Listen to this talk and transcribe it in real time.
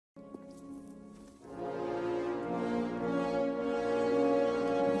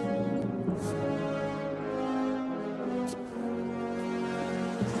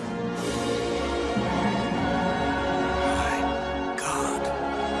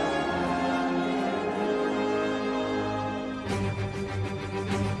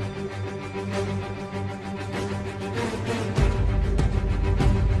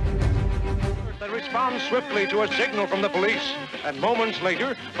They respond swiftly to a signal from the police, and moments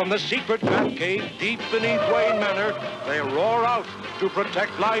later, from the secret Batcave deep beneath Wayne Manor, they roar out to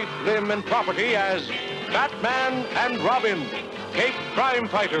protect life, limb, and property as Batman and Robin, Cape Crime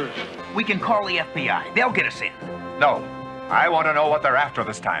Fighters. We can call the FBI. They'll get us in. No. I want to know what they're after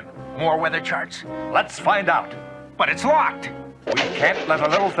this time. More weather charts? Let's find out. But it's locked. We can't let a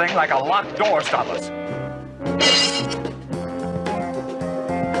little thing like a locked door stop us.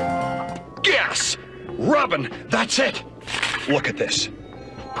 Yes! Robin, that's it! Look at this.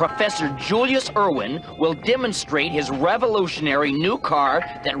 Professor Julius Irwin will demonstrate his revolutionary new car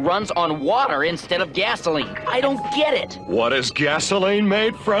that runs on water instead of gasoline. I don't get it. What is gasoline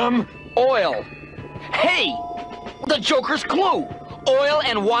made from? Oil. Hey! The Joker's clue! Oil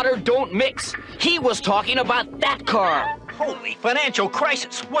and water don't mix. He was talking about that car. Holy financial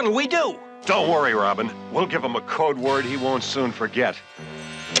crisis. What'll we do? Don't worry, Robin. We'll give him a code word he won't soon forget.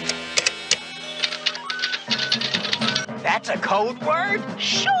 That's a code word?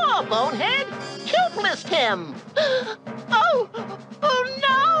 Sure, Bonehead. Cube list him. Oh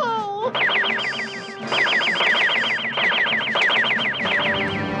no!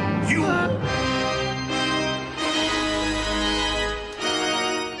 You!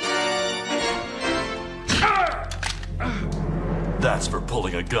 That's for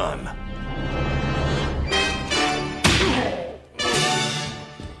pulling a gun.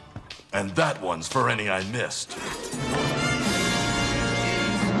 And that one's for any I missed.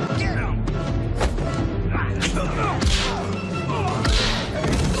 Get him!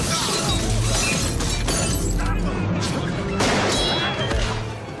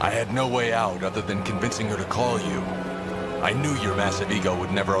 I had no way out other than convincing her to call you. I knew your massive ego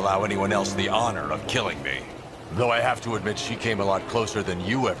would never allow anyone else the honor of killing me. Though I have to admit she came a lot closer than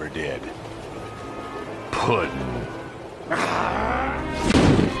you ever did. Puddin'.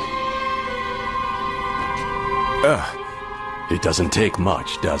 It doesn't take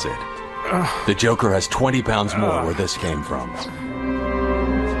much, does it? The Joker has 20 pounds more where this came from.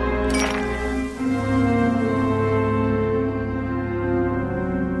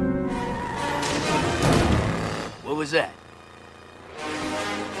 What was that?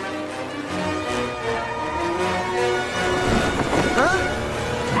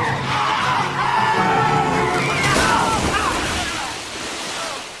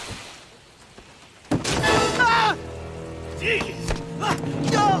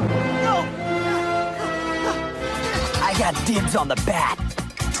 I got dibs on the bat.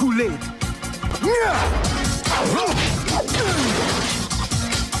 Too late.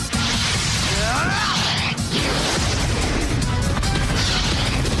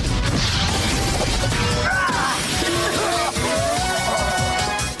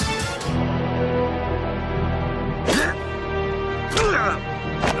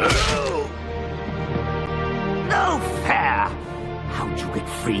 No fair! How'd you get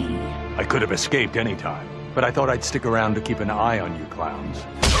free? I could have escaped any time, but I thought I'd stick around to keep an eye on you clowns.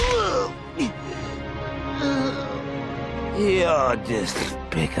 You're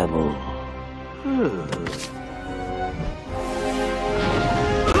despicable.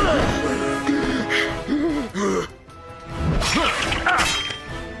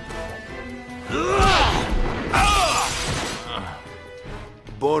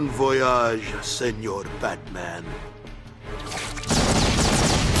 Bon voyage, Senor Batman.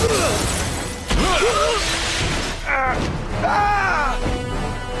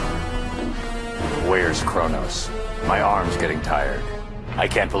 Where's Kronos? My arm's getting tired. I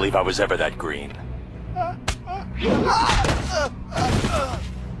can't believe I was ever that green.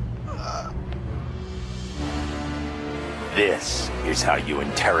 This is how you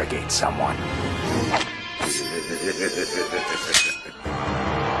interrogate someone.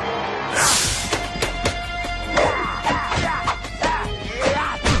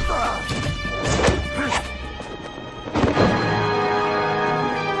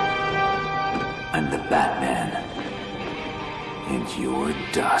 I'm the Batman, and you're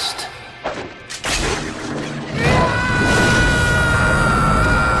dust.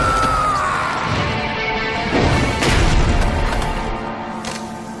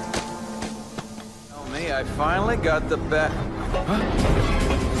 Tell me, I finally got the bat.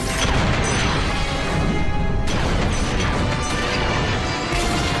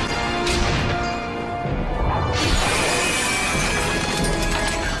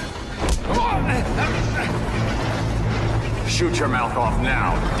 Shoot your mouth off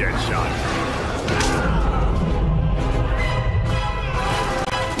now, Deadshot.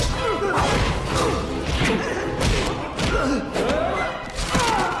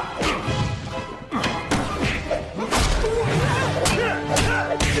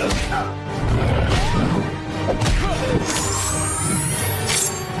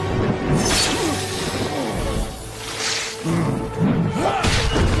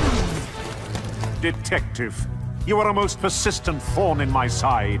 detective. You are a most persistent thorn in my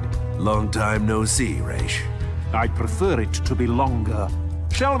side. Long time no see, Raish. I'd prefer it to be longer.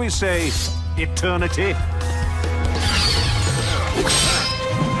 Shall we say, eternity?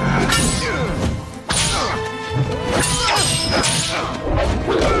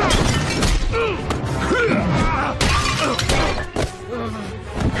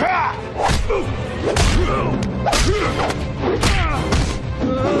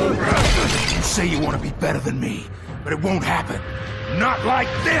 You say you want to be better than me, but it won't happen. Not like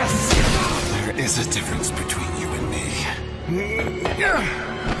this! There is a difference between you and me.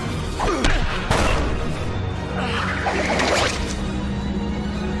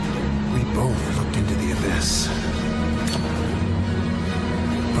 We both looked into the abyss.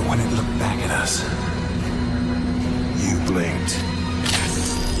 But when it looked back at us, you blinked.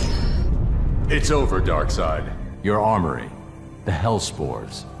 It's over, Darkseid. Your armory, the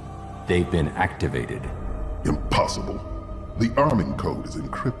Hellspores, they've been activated. Impossible. The arming code is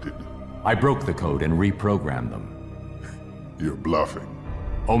encrypted. I broke the code and reprogrammed them. You're bluffing.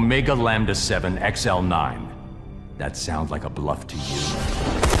 Omega Lambda 7 XL9. That sounds like a bluff to you.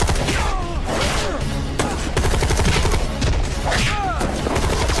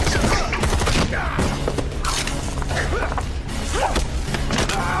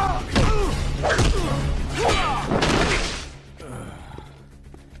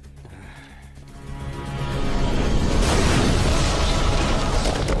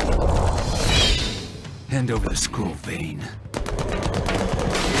 Hand over the scroll, Bane.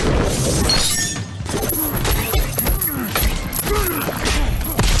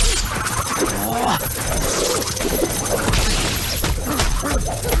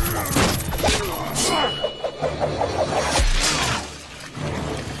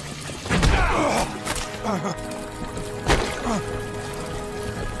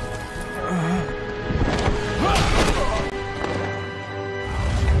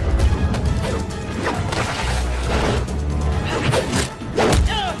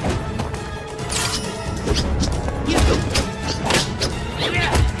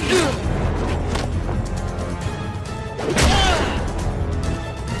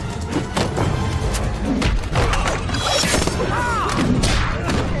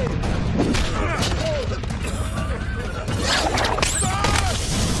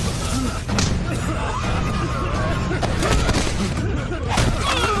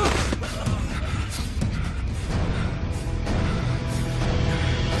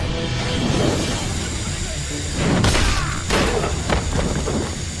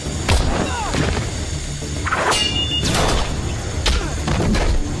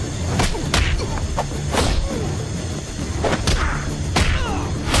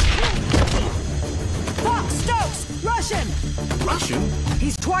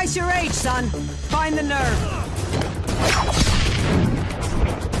 He's twice your age, son. Find the nerve.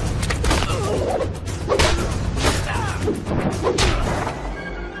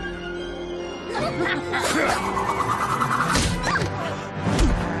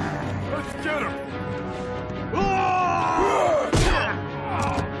 Let's get him!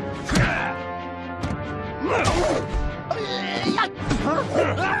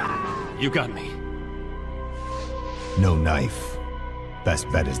 You got me. No knife. Best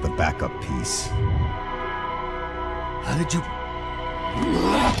bet is the backup piece. How did you...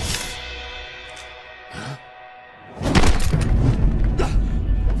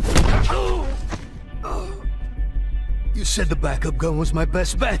 You said the backup gun was my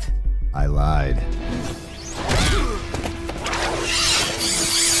best bet. I lied.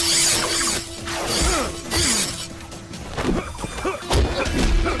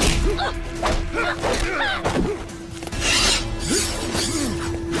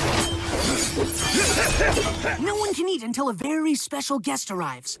 No one can eat until a very special guest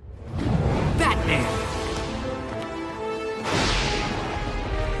arrives. Batman!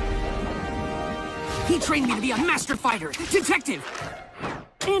 He trained me to be a master fighter, detective,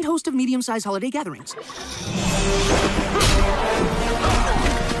 and host of medium-sized holiday gatherings.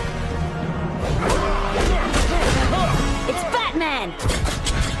 It's Batman!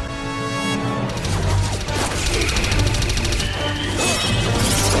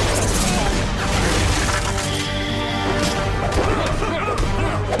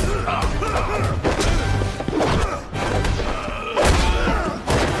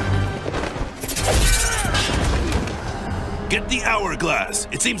 Get the hourglass.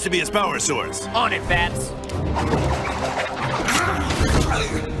 It seems to be his power source. On it, Bats.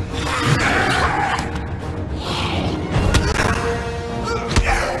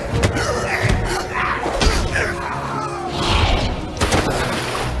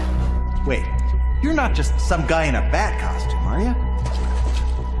 Wait, some guy in a bat costume, are you?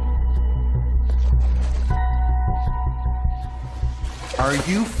 Are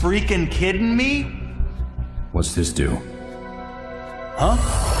you freaking kidding me? What's this do? Huh?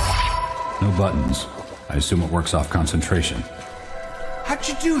 No buttons. I assume it works off concentration. How'd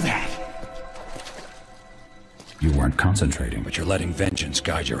you do that? You weren't concentrating, but you're letting vengeance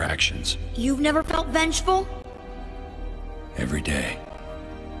guide your actions. You've never felt vengeful? Every day.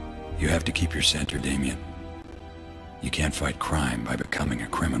 You have to keep your center, Damien. You can't fight crime by becoming a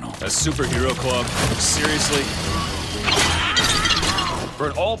criminal. A superhero club? Seriously?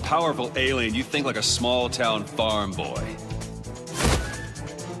 For an all-powerful alien, you think like a small-town farm boy.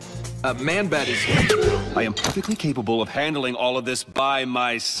 Man-Bat is here. I am perfectly capable of handling all of this by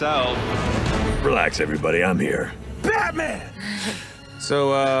myself. Relax, everybody. I'm here. Batman!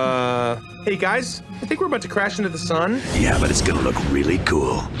 So, hey guys, I think we're about to crash into the sun. Yeah, but it's gonna look really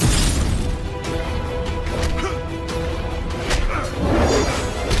cool.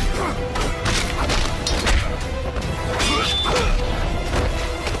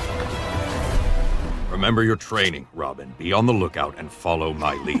 Remember your training, Robin. Be on the lookout and follow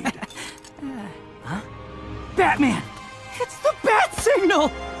my lead. Huh? Batman! It's the bat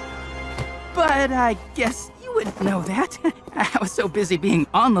signal! But I guess you wouldn't know that. I was so busy being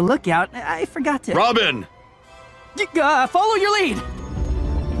on the lookout, I forgot to... Robin! Follow your lead!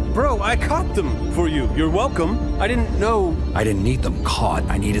 Bro, I caught them for you. You're welcome. I didn't know... I didn't need them caught.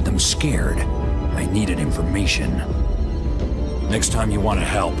 I needed them scared. I needed information. Next time you want to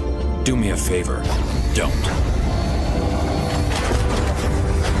help, do me a favor. Don't.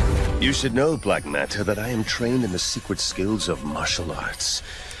 You should know, Black Manta, that I am trained in the secret skills of martial arts.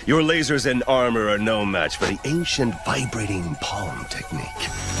 Your lasers and armor are no match for the ancient vibrating palm technique.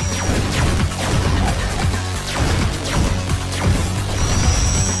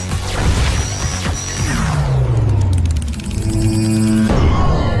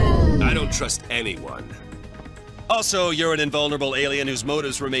 I don't trust anyone. Also, you're an invulnerable alien whose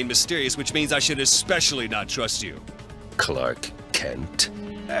motives remain mysterious, which means I should especially not trust you. Clark Kent.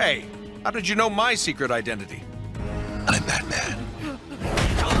 Hey, how did you know my secret identity? I'm Batman.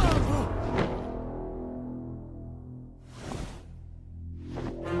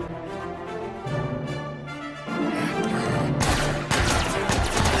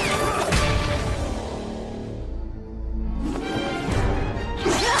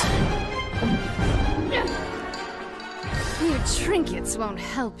 Your trinkets won't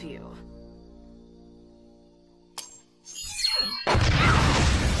help you.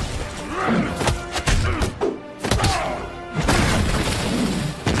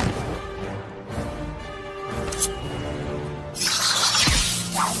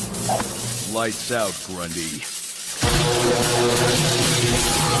 Lights out, Grundy.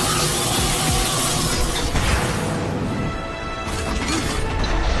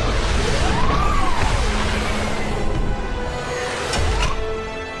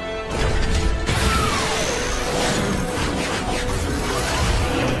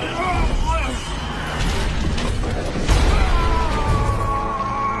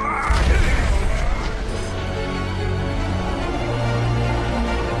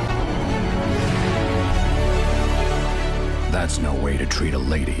 That's no way to treat a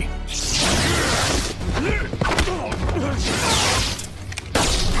lady.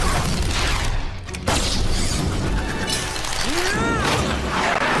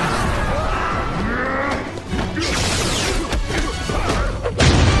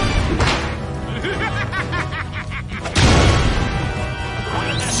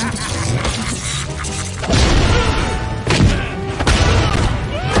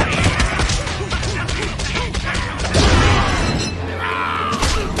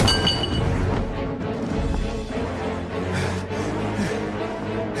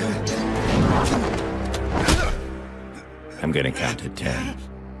 I'm gonna count to 10.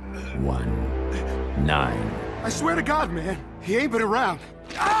 1, 9. I swear to God, man, he ain't been around.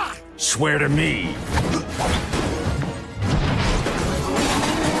 Ah! Swear to me.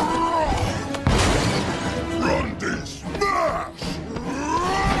 Grundy smash!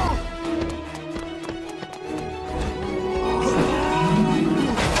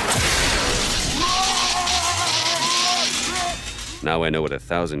 Now I know what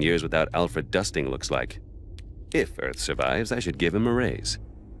 1,000 years without Alfred Dusting looks like. If Earth survives, I should give him a raise.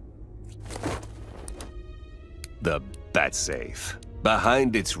 The Batsafe.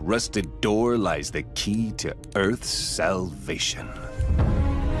 Behind its rusted door lies the key to Earth's salvation.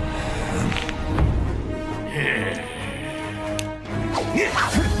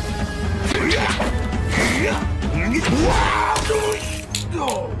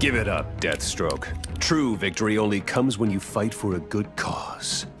 Give it up, Deathstroke. True victory only comes when you fight for a good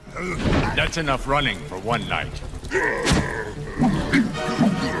cause. That's enough running for one night.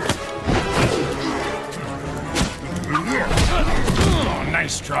 Oh,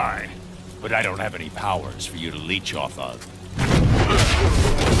 nice try. But I don't have any powers for you to leech off of.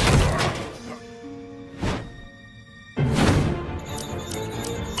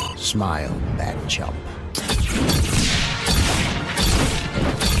 Smile, bad chump.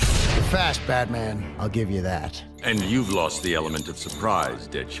 Fast, Batman. I'll give you that. And you've lost the element of surprise,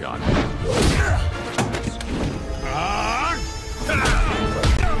 Deadshot.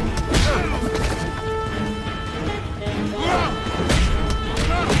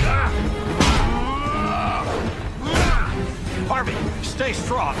 Harvey, stay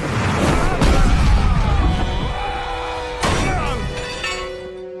strong.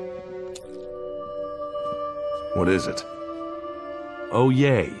 What is it? Oh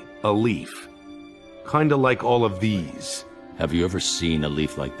yay, a leaf. Kinda like all of these. Have you ever seen a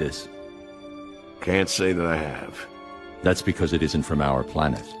leaf like this? Can't say that I have. That's because it isn't from our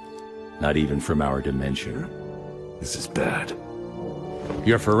planet. Not even from our dimension. This is bad.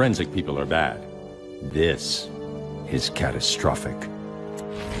 Your forensic people are bad. This is catastrophic.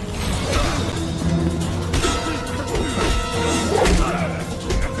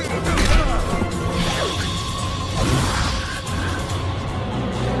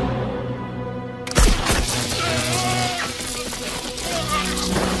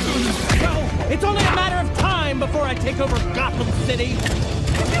 It's only a matter of time before I take over Gotham City.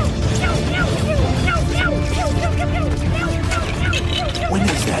 When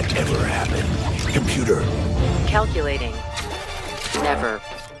does that ever happen? Computer. Calculating. Never.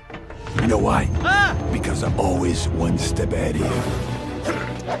 You know why? Because I'm always one step ahead of you.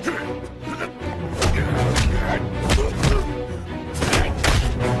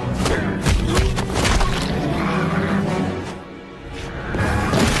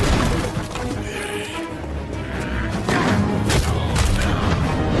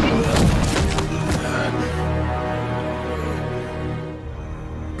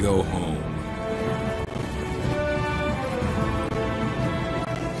 Go home.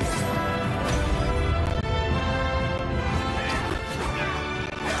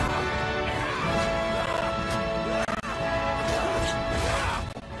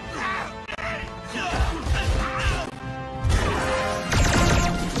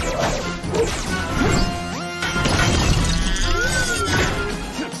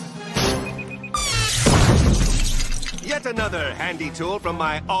 Yet another handy tool from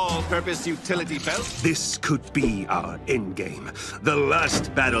my all-purpose utility belt. This could be our endgame. The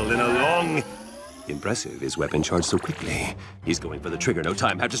last battle in a long... Impressive, his weapon charged so quickly. He's going for the trigger, no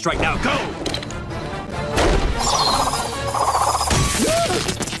time. Have to strike now, go!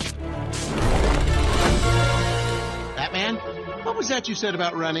 Batman, what was that you said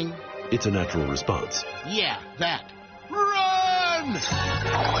about running? It's a natural response. Yeah, that. Run!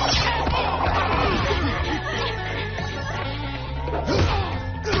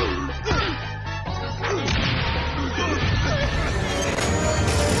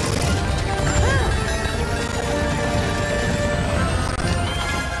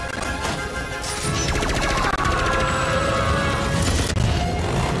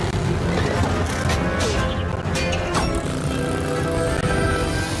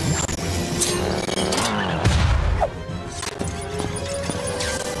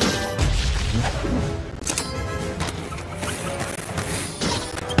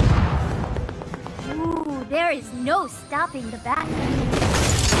 There is no stopping the Batman.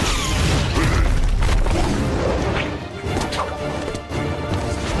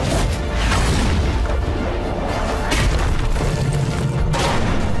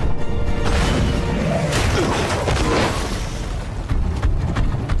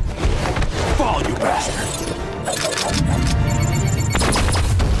 Fall, you bastard!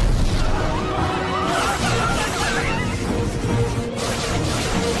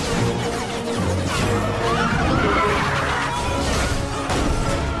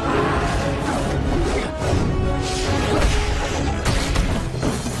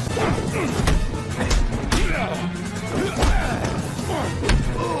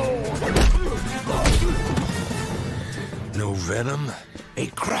 No venom? A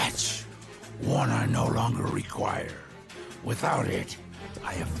crutch. One I no longer require. Without it,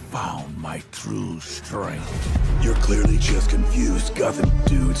 I have found my true strength. You're clearly just confused. Gotham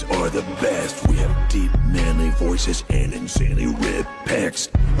dudes are the best. We have deep, manly voices and insanely ripped pecs.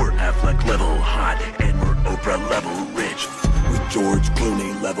 We're Affleck level hot and we're Oprah level rich. With George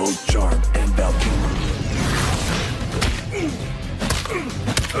Clooney level charm and Val Kilmer.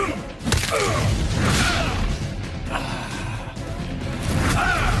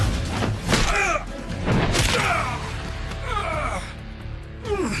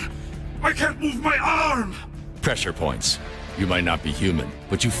 I can't move my arm! Pressure points. You might not be human,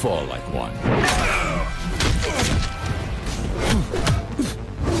 but you fall like one.